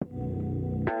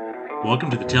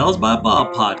Welcome to the Tales by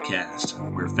Bob podcast.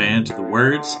 We're fans of the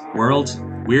words, worlds,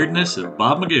 weirdness of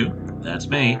Bob Magoo, that's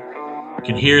me,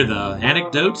 can hear the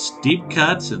anecdotes, deep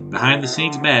cuts, and behind the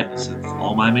scenes madness of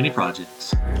all my many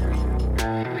projects.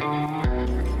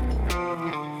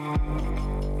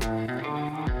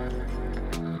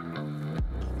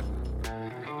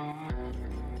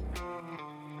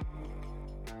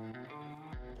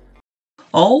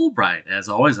 All right, as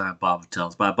always, I'm Bob with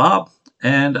Tales by Bob,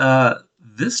 and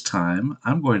this time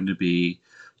I'm going to be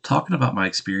talking about my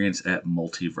experience at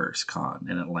Multiverse Con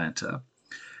in Atlanta.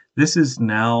 This is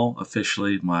now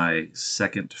officially my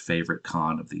second favorite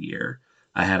con of the year.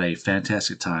 I had a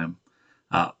fantastic time.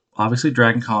 Obviously,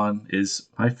 Dragon Con is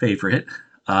my favorite,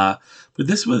 uh, but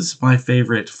this was my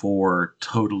favorite for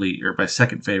totally, or my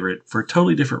second favorite for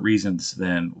totally different reasons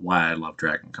than why I love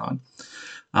Dragon Con.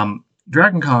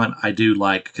 Dragon Con I do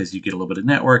like because you get a little bit of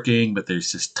networking, but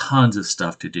there's just tons of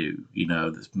stuff to do. You know,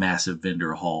 this massive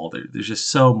vendor hall. There's just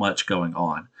so much going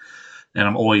on, and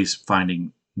I'm always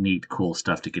finding neat, cool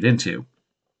stuff to get into.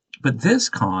 But this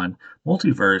con,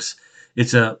 Multiverse,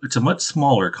 it's a much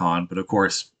smaller con, but of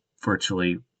course,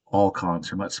 virtually all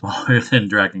cons are much smaller than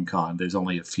Dragon Con. There's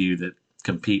only a few that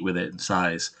compete with it in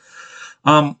size.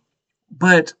 Um,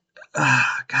 but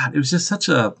God, it was just such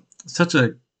a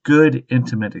good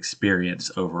intimate experience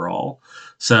overall.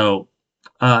 So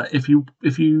if you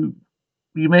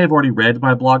may have already read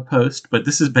my blog post, but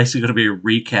this is basically going to be a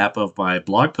recap of my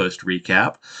blog post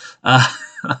recap.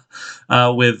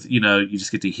 Uh, with you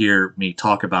just get to hear me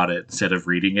talk about it instead of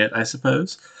reading it, I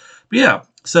suppose. But yeah,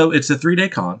 so it's a 3-day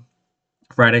con.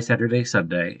 Friday, Saturday,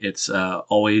 Sunday. It's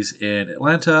always in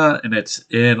Atlanta, and it's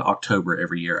in October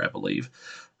every year, I believe.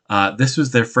 This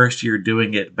was their first year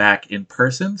doing it back in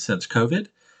person since COVID.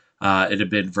 It had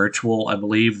been virtual, I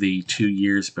believe, the 2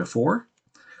 years before.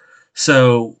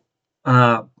 So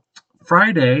uh,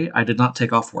 Friday, I did not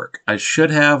take off work. I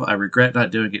should have. I regret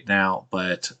not doing it now,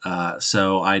 but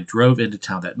so I drove into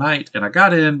town that night, and I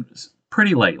got in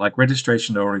pretty late. Like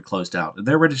registration had already closed out, and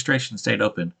their registration stayed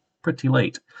open pretty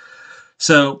late.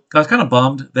 So I was kind of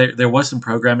bummed. There was some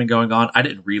programming going on. I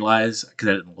didn't realize because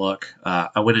I didn't look.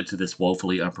 I went into this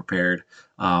woefully unprepared.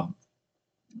 Um,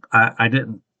 I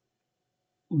didn't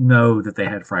know that they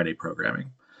had Friday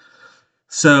programming.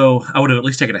 So I would have at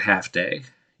least taken a half day,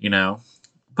 you know.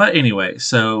 But anyway,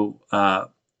 so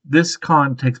this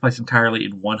con takes place entirely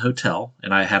in one hotel,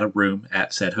 and I had a room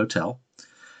at said hotel.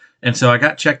 And so I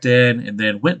got checked in and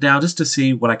then went down just to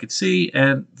see what I could see,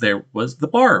 and there was the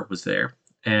bar was there.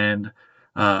 And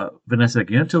Vanessa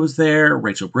Guinta was there,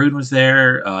 Rachel Brune was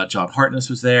there, John Hartness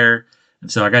was there.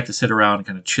 And so I got to sit around and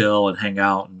kind of chill and hang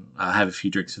out and have a few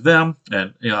drinks with them.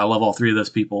 And, I love all three of those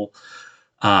people.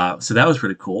 So that was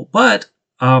pretty cool. But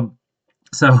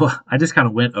so I just kind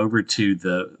of went over to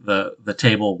the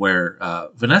table where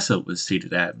Vanessa was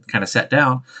seated at and kind of sat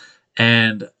down.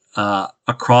 And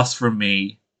across from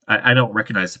me, I don't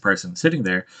recognize the person sitting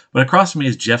there, but across from me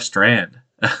is Jeff Strand.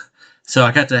 So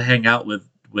I got to hang out with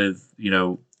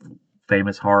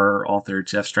famous horror author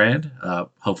Jeff Strand.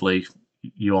 Hopefully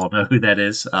you all know who that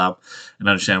is and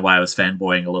understand why I was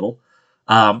fanboying a little.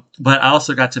 But I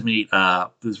also got to meet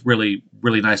this really,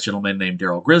 really nice gentleman named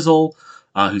Daryl Grizzle,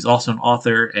 who's also an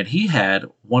author, and he had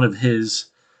one of his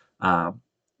uh,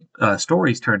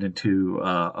 stories turned into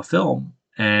a film,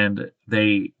 and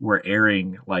they were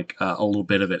airing like a little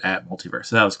bit of it at Multiverse.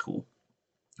 So that was cool.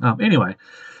 Anyway,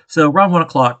 so around 1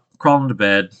 o'clock, crawling to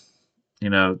bed,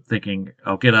 thinking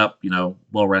I'll get up,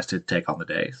 well rested, take on the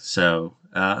day. So,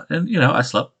 and I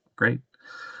slept great.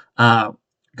 Uh,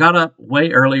 got up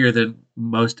way earlier than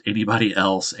most anybody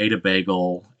else, ate a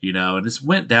bagel, and just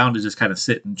went down to just kind of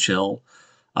sit and chill.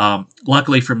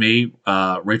 Luckily for me,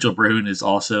 Rachel Brune is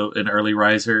also an early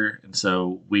riser, and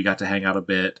so we got to hang out a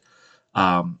bit.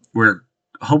 We're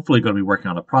hopefully going to be working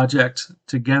on a project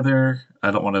together.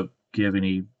 I don't want to give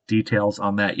any details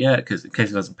on that yet, because in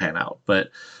case it doesn't pan out,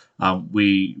 but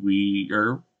we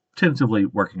are tentatively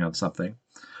working on something.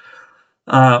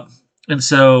 Uh, and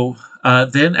so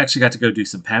then actually got to go do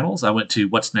some panels. I went to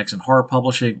What's Next in Horror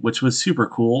Publishing, which was super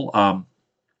cool.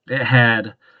 It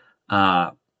had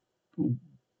uh,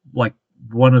 like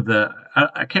one of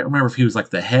I can't remember if he was like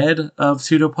the head of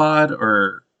Pseudopod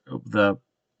or the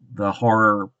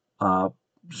horror uh,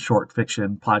 short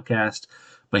fiction podcast,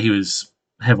 but he was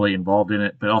heavily involved in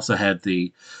it. But also had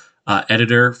the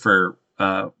editor for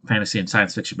Fantasy and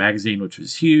Science Fiction magazine, which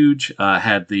was huge.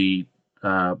 Had the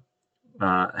uh,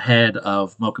 head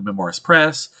of Mocha Memoirs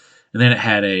Press, and then it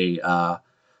had a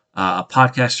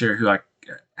podcaster who I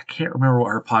can't remember what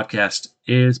her podcast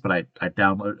is, but I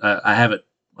download I have it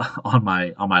on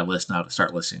my list now to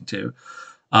start listening to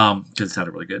because it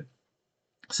sounded really good.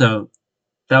 So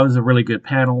that was a really good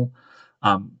panel.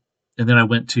 Um, and then I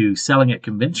went to selling at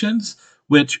conventions,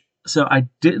 which so I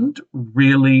didn't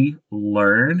really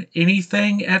learn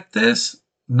anything at this.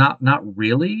 Not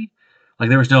really. Like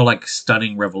there was no like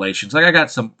stunning revelations. Like I got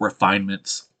some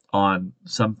refinements on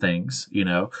some things,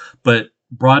 but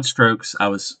broad strokes,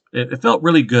 it felt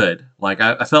really good. Like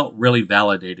I felt really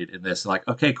validated in this. Like,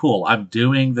 okay, cool. I'm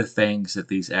doing the things that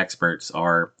these experts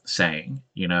are saying,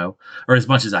 or as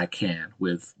much as I can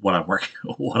with what I'm working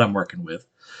what I'm working with.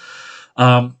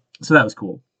 So that was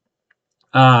cool.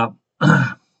 Uh,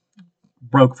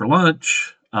 broke for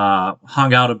lunch.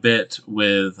 Hung out a bit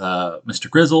with Mr.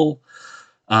 Grizzle,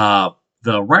 uh,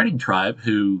 the Writing Tribe,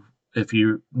 who, if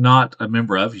you're not a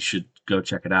member of, you should go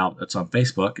check it out. It's on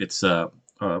Facebook. It's a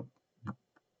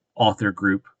author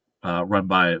group run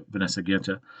by Vanessa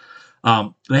Ginta.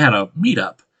 They had a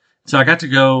meetup. So I got to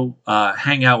go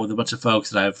hang out with a bunch of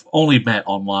folks that I've only met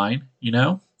online,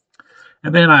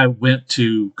 And then I went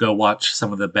to go watch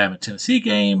some of the Bama Tennessee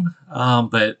game,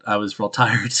 but I was real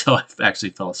tired, so I actually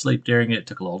fell asleep during it.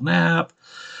 Took a little nap,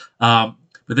 but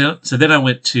then I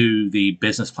went to the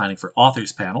business planning for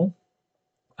authors panel,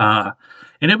 uh,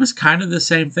 and it was kind of the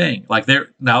same thing. Like there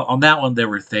now on that one, there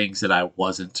were things that I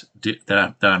wasn't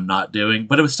that I'm not doing,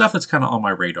 but it was stuff that's kind of on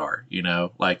my radar,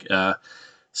 Like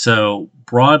so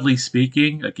broadly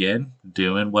speaking, again,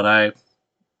 doing what I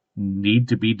need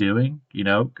to be doing.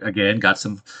 Again, got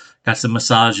some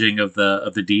massaging of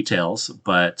the details,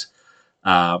 but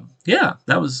yeah,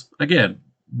 that was again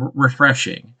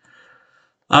refreshing.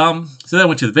 So then I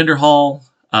went to the vendor hall.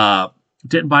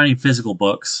 Didn't buy any physical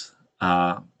books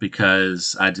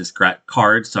because I just got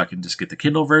cards so I can just get the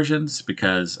Kindle versions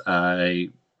because I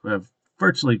have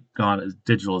virtually gone as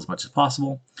digital as much as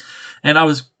possible. And I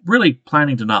was really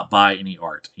planning to not buy any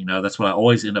art. That's what I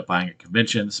always end up buying at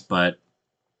conventions, but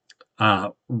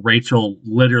Rachel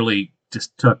literally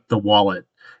just took the wallet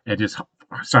and just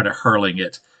started hurling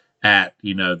it at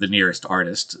the nearest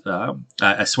artist.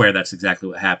 I swear that's exactly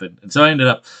what happened. And so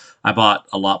I bought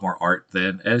a lot more art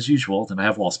than as usual than I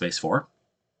have wall space for.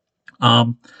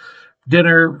 Um,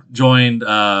 dinner, joined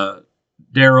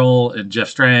Daryl and Jeff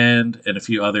Strand and a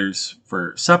few others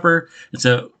for supper, and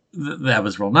so that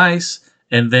was real nice.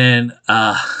 And then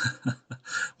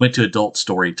went to adult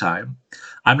story time.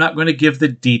 I'm not going to give the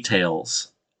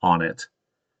details on it.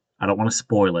 I don't want to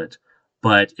spoil it.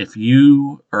 But if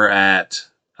you are at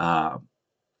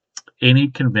any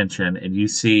convention and you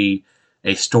see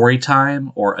a story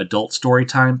time or adult story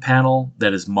time panel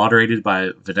that is moderated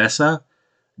by Vanessa,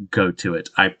 go to it.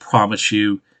 I promise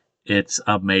you, it's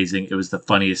amazing. It was the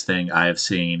funniest thing I have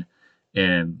seen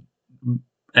in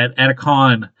at a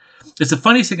con. It's the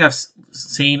funniest thing I've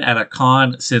seen at a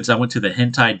con since I went to the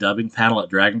hentai dubbing panel at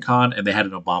Dragon Con, and they had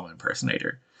an Obama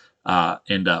impersonator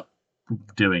end up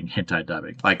doing hentai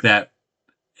dubbing like that.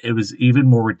 It was even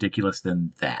more ridiculous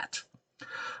than that.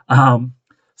 Um,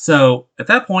 so at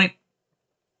that point,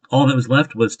 all that was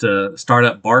left was to start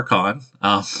up BarCon,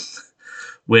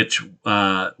 which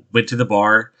went to the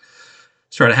bar,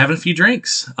 started having a few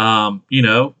drinks, hanging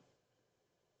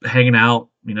out.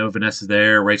 Vanessa's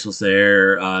there, Rachel's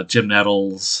there, Jim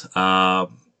Nettles,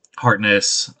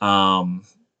 Hartness,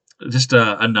 just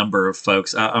a number of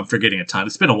folks. I'm forgetting a ton.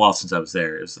 It's been a while since I was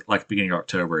there. It was like beginning of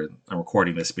October, and I'm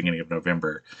recording this beginning of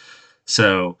November.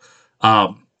 So,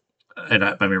 my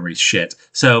memory's shit.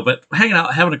 So, but hanging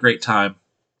out, having a great time.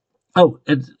 Oh,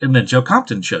 and then Joe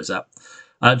Compton shows up.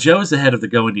 Joe is the head of the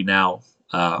Go Indie Now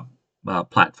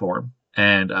platform,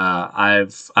 and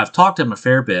I've talked to him a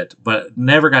fair bit, but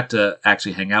never got to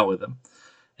actually hang out with him.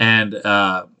 And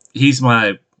he's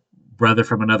my brother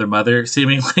from another mother,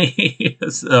 seemingly.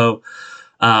 So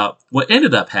what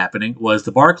ended up happening was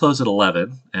the bar closed at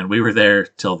 11, and we were there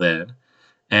till then.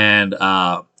 And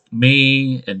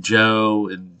me and Joe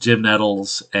and Jim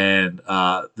Nettles and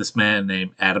this man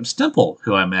named Adam Stemple,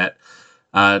 who I met,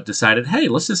 decided, hey,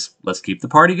 let's keep the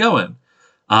party going.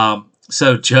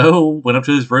 So Joe went up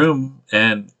to his room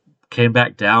and came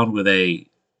back down with a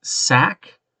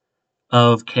sack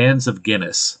of cans of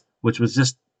Guinness, which was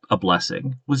just a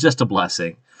blessing.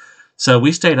 So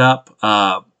we stayed up.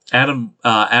 Adam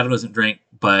doesn't drink,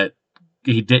 but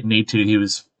he didn't need to. He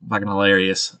was fucking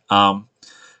hilarious.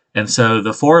 And so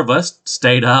the four of us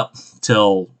stayed up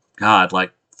till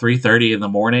like 3:30 in the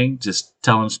morning, just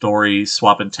telling stories,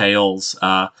 swapping tales,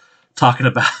 talking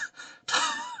about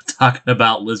talking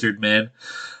about lizard men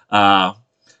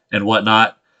and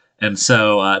whatnot. And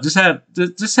so just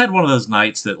had one of those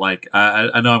nights that like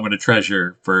I know I'm going to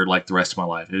treasure for like the rest of my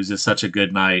life. It was just such a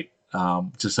good night,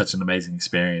 just such an amazing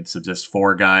experience of just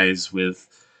four guys with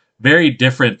very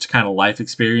different kind of life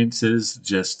experiences,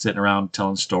 just sitting around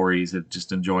telling stories and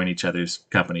just enjoying each other's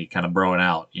company, kind of broing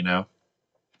out,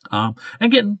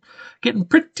 and getting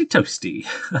pretty toasty.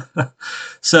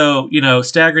 So,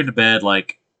 staggering to bed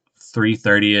like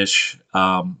 3:30 ish.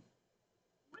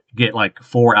 Get like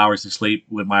 4 hours of sleep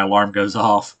when my alarm goes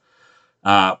off.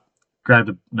 Uh,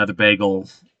 Grabbed another bagel,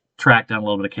 tracked down a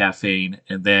little bit of caffeine,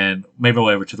 and then made my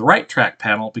way over to the right track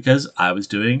panel because I was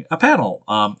doing a panel.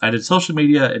 I did social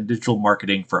media and digital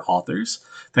marketing for authors.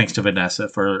 Thanks to Vanessa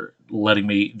for letting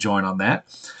me join on that.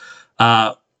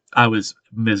 I was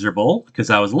miserable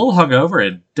because I was a little hungover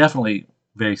and definitely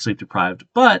very sleep deprived.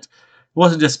 But it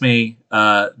wasn't just me.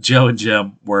 Joe and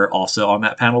Jim were also on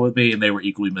that panel with me, and they were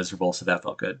equally miserable, so that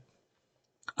felt good.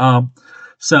 Um,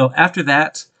 so after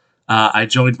that, I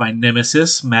joined my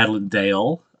nemesis, Madeline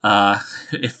Dale.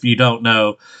 If you don't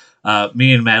know,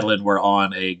 me and Madeline were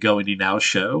on a Go Indie Now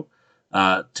show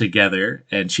together,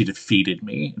 and she defeated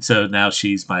me. So now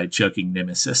she's my joking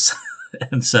nemesis.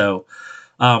 And so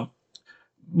um,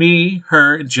 me,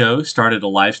 her, and Joe started a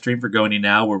live stream for Go Indie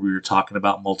Now where we were talking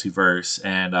about multiverse.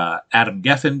 And Adam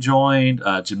Geffen joined.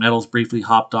 Jim Nettles briefly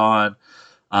hopped on.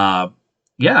 Uh,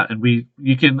 yeah, and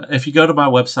you can, if you go to my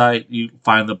website, you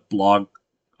find the blog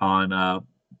on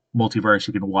Multiverse.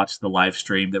 You can watch the live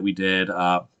stream that we did.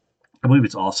 I believe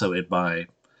it's also in my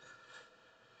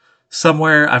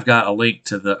somewhere. I've got a link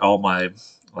to all my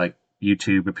like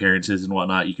YouTube appearances and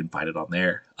whatnot. You can find it on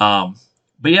there.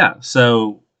 But yeah,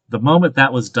 so the moment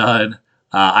that was done,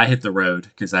 I hit the road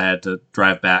because I had to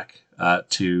drive back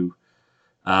to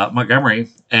Montgomery,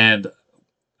 and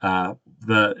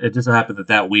it just so happened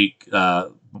that week the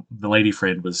lady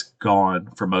friend was gone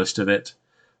for most of it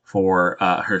for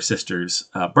her sister's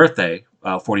birthday,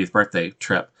 40th birthday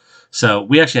trip. So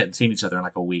we actually hadn't seen each other in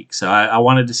like a week. So I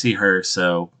wanted to see her,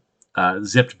 so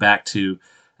zipped back to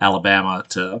Alabama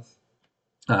to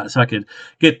so I could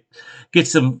get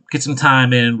some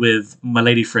time in with my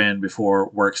lady friend before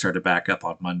work started back up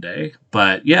on Monday.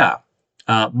 But yeah,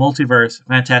 Multiverse,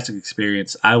 fantastic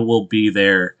experience. I will be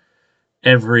there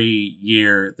every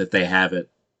year that they have it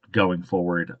going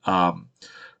forward. So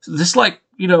this, like,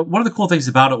 one of the cool things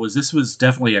about it was this was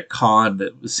definitely a con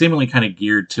that was seemingly kind of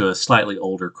geared to a slightly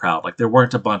older crowd. Like there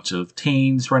weren't a bunch of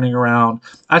teens running around.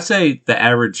 I'd say the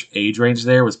average age range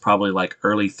there was probably like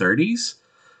early 30s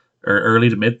or early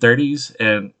to mid 30s.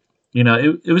 And,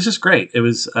 it was just great. It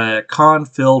was a con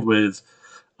filled with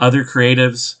other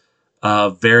creatives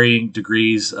of varying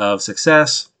degrees of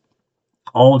success,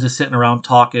 all just sitting around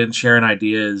talking, sharing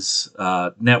ideas,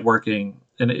 networking.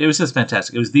 And it was just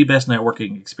fantastic. It was the best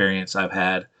networking experience I've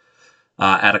had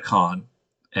at a con,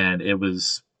 and it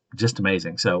was just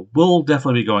amazing. So we'll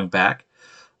definitely be going back.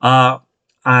 I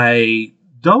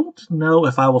don't know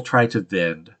if I will try to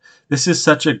vend. This is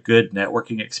such a good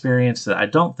networking experience that I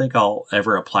don't think I'll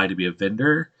ever apply to be a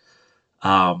vendor.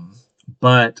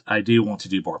 But I do want to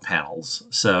do more panels.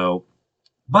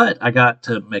 But I got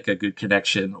to make a good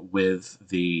connection with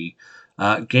the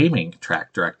gaming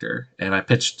track director, and I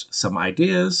pitched some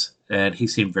ideas, and he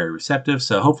seemed very receptive.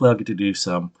 So hopefully, I'll get to do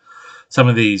some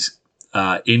of these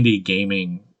indie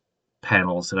gaming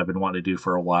panels that I've been wanting to do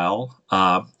for a while,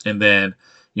 and then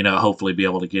hopefully be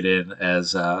able to get in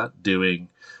as doing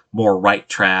more right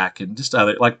track and just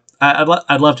other like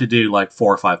I'd love to do like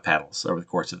 4 or 5 panels over the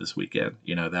course of this weekend.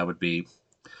 That would be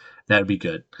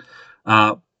good.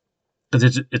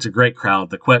 Because it's a great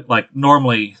crowd.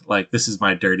 Normally, like, this is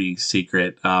my dirty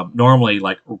secret. Normally,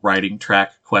 like, writing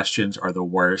track questions are the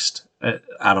worst.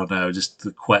 I don't know, just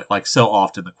so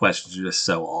often the questions are just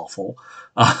so awful.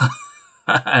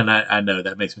 And I know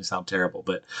that makes me sound terrible,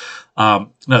 but no,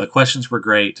 the questions were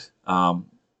great.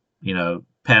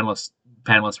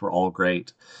 Panelists were all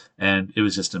great, and it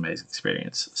was just an amazing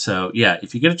experience. So yeah,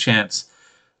 if you get a chance,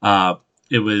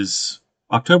 it was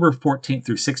October 14th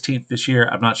through 16th this year.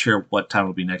 I'm not sure what time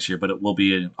it'll be next year, but it will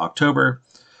be in October.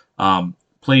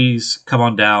 Please come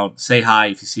on down, say hi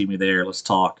if you see me there. Let's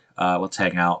talk, let's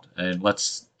hang out, and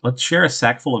let's share a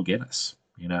sack full of Guinness.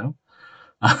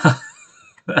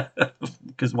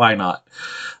 Because why not?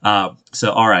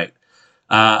 So all right.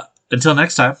 Until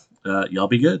next time, y'all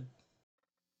be good.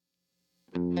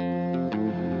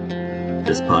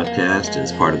 This podcast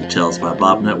is part of the Tales by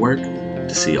Bob network.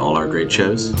 To see all our great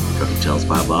shows, go to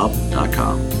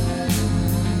talesbybob.com.